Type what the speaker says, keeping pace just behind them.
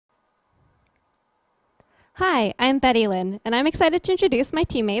Hi, I'm Betty Lynn, and I'm excited to introduce my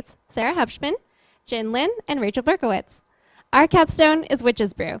teammates, Sarah Hubschman, Jin Lin, and Rachel Berkowitz. Our capstone is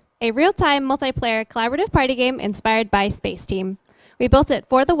Witch's Brew, a real-time multiplayer collaborative party game inspired by Space Team. We built it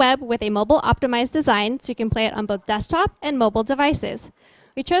for the web with a mobile-optimized design so you can play it on both desktop and mobile devices.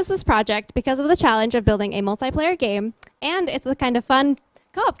 We chose this project because of the challenge of building a multiplayer game, and it's the kind of fun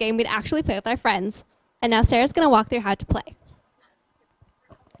co-op game we'd actually play with our friends. And now Sarah's going to walk through how to play.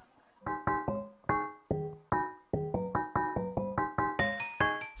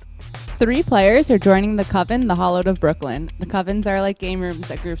 Three players are joining the coven, the Hollowed of Brooklyn. The covens are like game rooms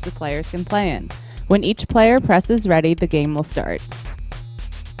that groups of players can play in. When each player presses ready, the game will start.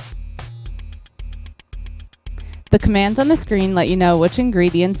 The commands on the screen let you know which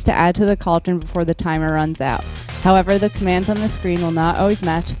ingredients to add to the cauldron before the timer runs out. However, the commands on the screen will not always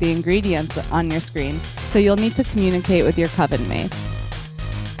match the ingredients on your screen, so you'll need to communicate with your coven mates.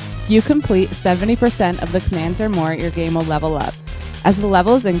 You complete 70% of the commands or more, your game will level up. As the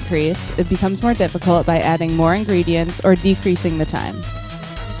levels increase, it becomes more difficult by adding more ingredients or decreasing the time.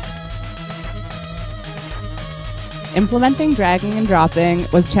 Implementing dragging and dropping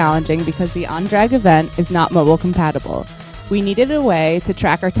was challenging because the on-drag event is not mobile compatible. We needed a way to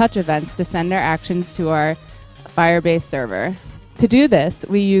track our touch events to send our actions to our Firebase server. To do this,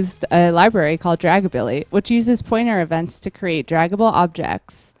 we used a library called Dragability, which uses pointer events to create draggable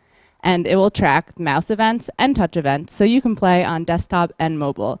objects. And it will track mouse events and touch events, so you can play on desktop and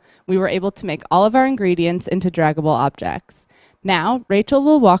mobile. We were able to make all of our ingredients into draggable objects. Now, Rachel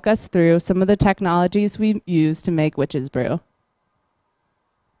will walk us through some of the technologies we use to make Witch's Brew.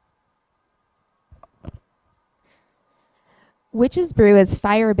 Witch's Brew is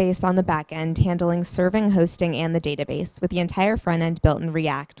Firebase on the back end, handling serving, hosting, and the database, with the entire front end built in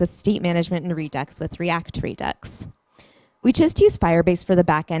React, with state management and Redux with React Redux. We chose to use Firebase for the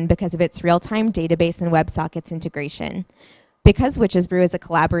backend because of its real-time database and WebSockets integration. Because Witch's Brew is a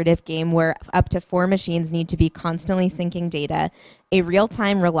collaborative game where up to 4 machines need to be constantly syncing data, a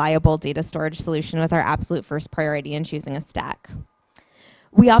real-time, reliable data storage solution was our absolute first priority in choosing a stack.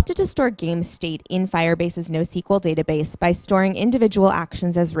 We opted to store game state in Firebase's NoSQL database by storing individual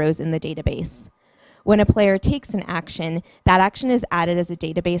actions as rows in the database. When a player takes an action, that action is added as a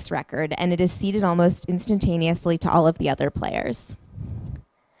database record, and it is seeded almost instantaneously to all of the other players.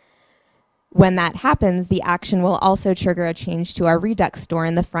 When that happens, the action will also trigger a change to our Redux store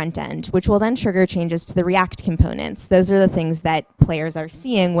in the front end, which will then trigger changes to the React components. Those are the things that players are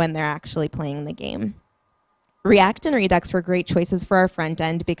seeing when they're actually playing the game. React and Redux were great choices for our front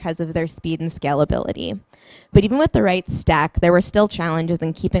end because of their speed and scalability. But even with the right stack, there were still challenges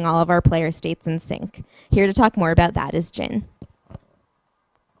in keeping all of our player states in sync. Here to talk more about that is Jin.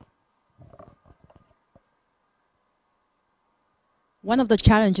 One of the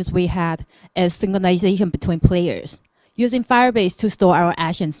challenges we had is synchronization between players. Using Firebase to store our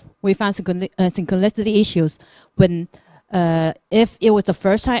actions, we found synchronicity issues when if it was the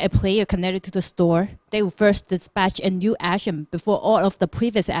first time a player connected to the store, they would first dispatch a new action before all of the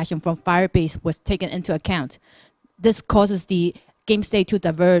previous action from Firebase was taken into account. This causes the game state to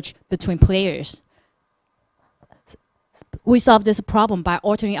diverge between players. We solved this problem by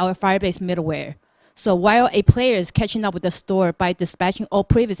altering our Firebase middleware. So while a player is catching up with the store by dispatching all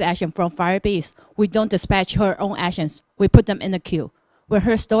previous actions from Firebase, we don't dispatch her own actions. We put them in the queue. When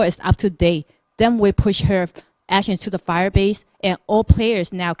her store is up to date, then we push her actions to the Firebase, and all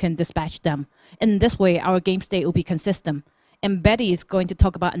players now can dispatch them. In this way, our game state will be consistent. And Betty is going to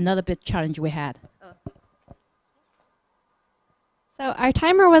talk about another big challenge we had. So our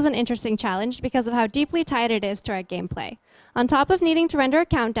timer was an interesting challenge because of how deeply tied it is to our gameplay. On top of needing to render a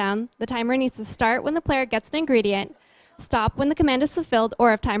countdown, the timer needs to start when the player gets an ingredient, stop when the command is fulfilled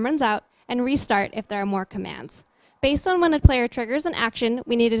or if time runs out, and restart if there are more commands. Based on when a player triggers an action,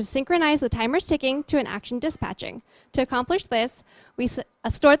 we needed to synchronize the timer's ticking to an action dispatching. To accomplish this, we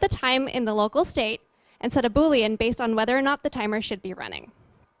stored the time in the local state and set a Boolean based on whether or not the timer should be running.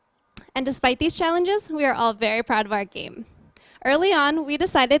 And despite these challenges, we are all very proud of our game. Early on, we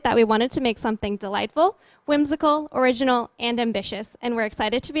decided that we wanted to make something delightful, whimsical, original, and ambitious, and we're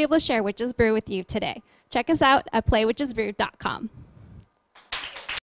excited to be able to share Witch's Brew with you today. Check us out at playwitchesbrew.com.